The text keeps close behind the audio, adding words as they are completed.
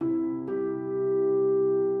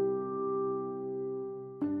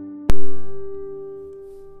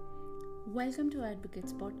Welcome to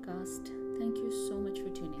Advocates Podcast. Thank you so much for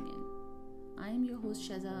tuning in. I am your host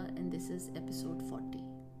Shaza and this is episode 40.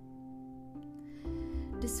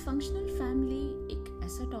 Dysfunctional family एक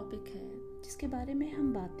ऐसा topic है जिसके बारे में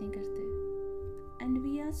हम बात नहीं करते and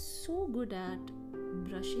we are so good at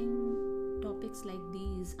brushing topics like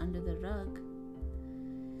these under the rug.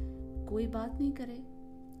 कोई बात नहीं करे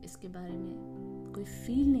इसके बारे में, कोई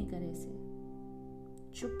फील नहीं करे इसे,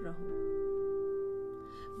 चुप रहो.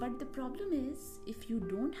 But the problem is, if you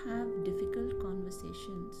don't have difficult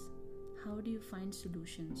conversations, how do you find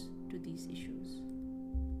solutions to these issues?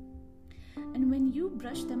 And when you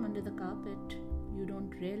brush them under the carpet, you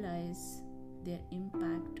don't realize their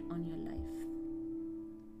impact on your life.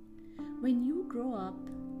 When you grow up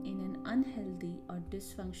in an unhealthy or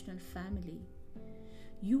dysfunctional family,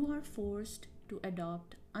 you are forced to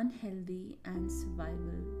adopt unhealthy and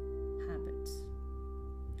survival habits.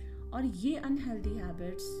 और ये unhealthy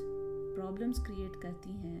habits problems create करती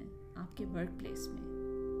हैं आपके work place में,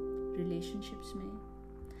 relationships में,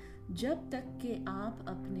 जब तक कि आप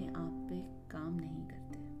अपने आप पे काम नहीं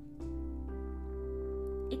करते.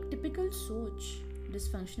 एक टिपिकल सोच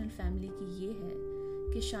डिसफंक्शनल फैमिली की ये है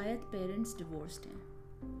कि शायद पेरेंट्स डिवोर्स्ड हैं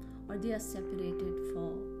और they are separated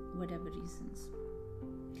for whatever reasons.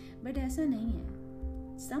 But ऐसा नहीं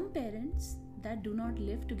है. Some parents that do not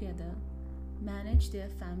live together manage their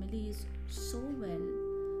families so well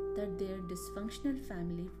that their dysfunctional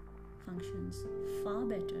family functions far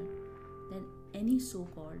better than any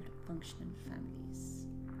so-called functional families.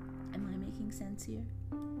 Am I making sense here?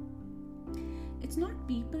 It's not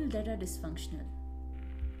people that are dysfunctional.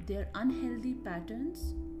 Their unhealthy patterns,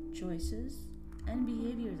 choices, and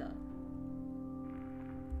behaviors are.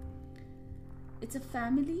 It's a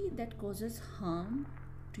family that causes harm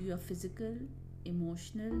to your physical,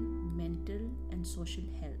 emotional, mental and social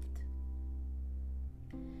health.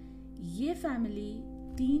 ये family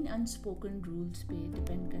 3 unspoken rules पे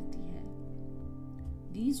depend करती है.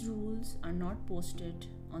 These rules are not posted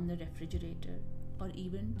on the refrigerator or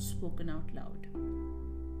even spoken out loud.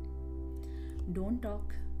 Don't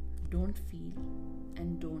talk, don't feel,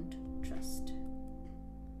 and don't trust.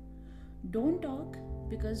 Don't talk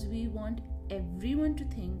because we want everyone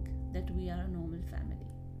to think that we are a normal family.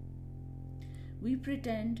 We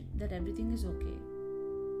pretend that everything is okay.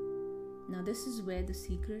 Now this is where the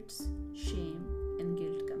secrets, shame, and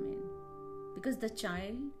guilt come in. Because the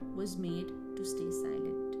child was made to stay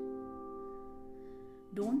silent.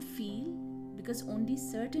 Don't feel because only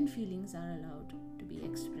certain feelings are allowed to be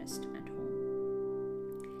expressed at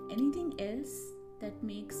home. Anything else that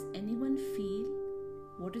makes anyone feel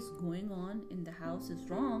what is going on in the house is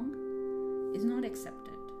wrong is not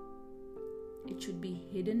accepted. It should be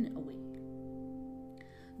hidden away.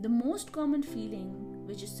 The most common feeling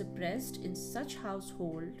which is suppressed in such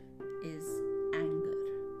household is anger.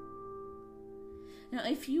 Now,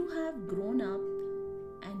 if you have grown up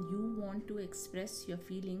and you want to express your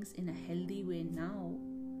feelings in a healthy way now,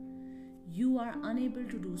 you are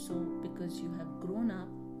unable to do so because you have grown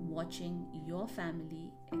up watching your family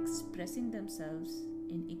expressing themselves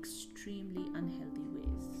in extremely unhealthy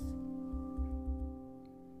ways.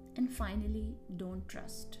 And finally, don't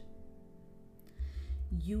trust.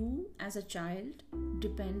 You, as a child,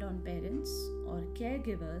 depend on parents or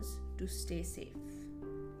caregivers to stay safe.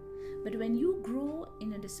 But when you grow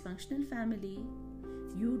in a dysfunctional family,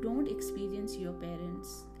 you don't experience your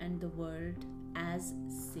parents and the world as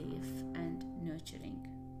safe and nurturing.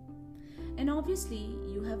 And obviously,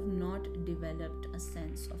 you have not developed a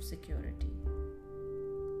sense of security.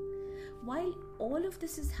 While all of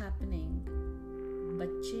this is happening,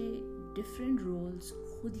 बच्चे different roles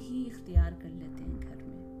खुद ही इख्तियार कर लेते हैं घर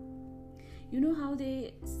में. You know how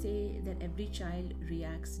they say that every child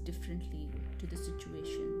reacts differently to the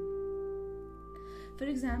situation. For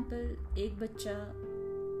example, एक बच्चा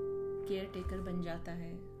केयरटेकर बन जाता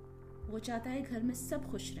है. वो चाहता है घर में सब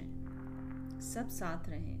खुश रहें, सब साथ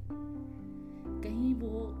रहें. कहीं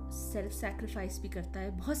वो सेल्फ सैक्रिफाइस भी करता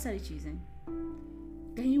है बहुत सारी चीज़ें.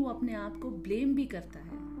 कहीं वो अपने आप को ब्लेम भी करता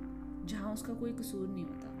है जहाँ उसका कोई कसूर नहीं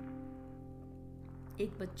होता.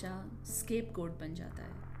 एक बच्चा स्केपगोट बन जाता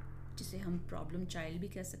है, जिसे हम प्रॉब्लम चाइल्ड भी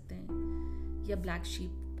कह सकते हैं, या black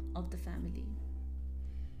sheep of the family.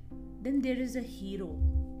 Then there is a hero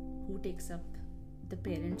who takes up the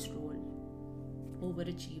parents role, over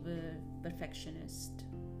achiever, perfectionist,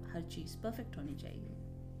 हर चीज़ परफेक्ट होनी चाहिए.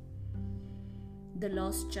 The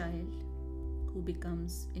lost child who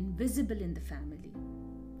becomes invisible in the family,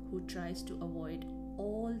 who tries to avoid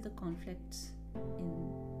all the conflicts in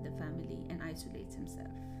the family and isolates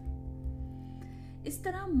himself. इस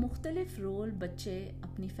तरह मुख्तलिफ role बच्चे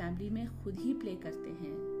अपनी family में खुद ही प्ले करते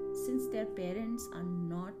हैं since their parents are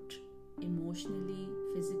not emotionally,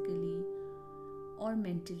 physically, or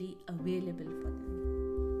mentally available for them.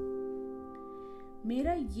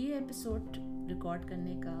 मेरा ये एपिसोड रिकॉर्ड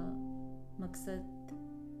करने का मकसद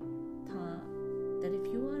था that if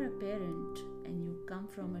you are a parent and you come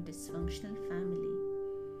from a dysfunctional family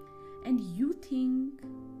and you think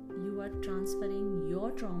you are transferring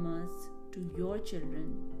your traumas to your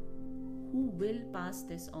children who will pass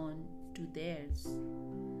this on to theirs,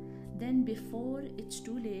 then before it's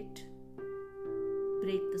too late,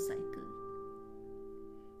 break the cycle.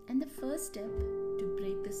 And the first step to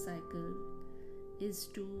break the cycle is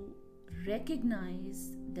to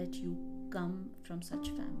recognize that you come from such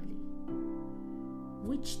family,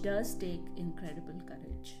 which does take incredible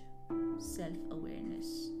courage,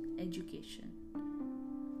 self-awareness, education,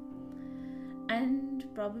 and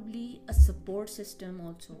probably a support system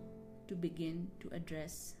also to begin to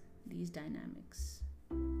address these dynamics.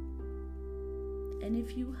 And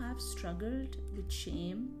if you have struggled with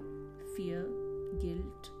shame, fear,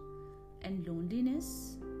 guilt, and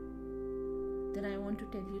loneliness, then I want to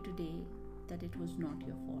tell you today that it was not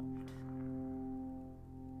your fault.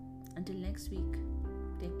 Until next week,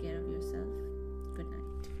 take care of yourself.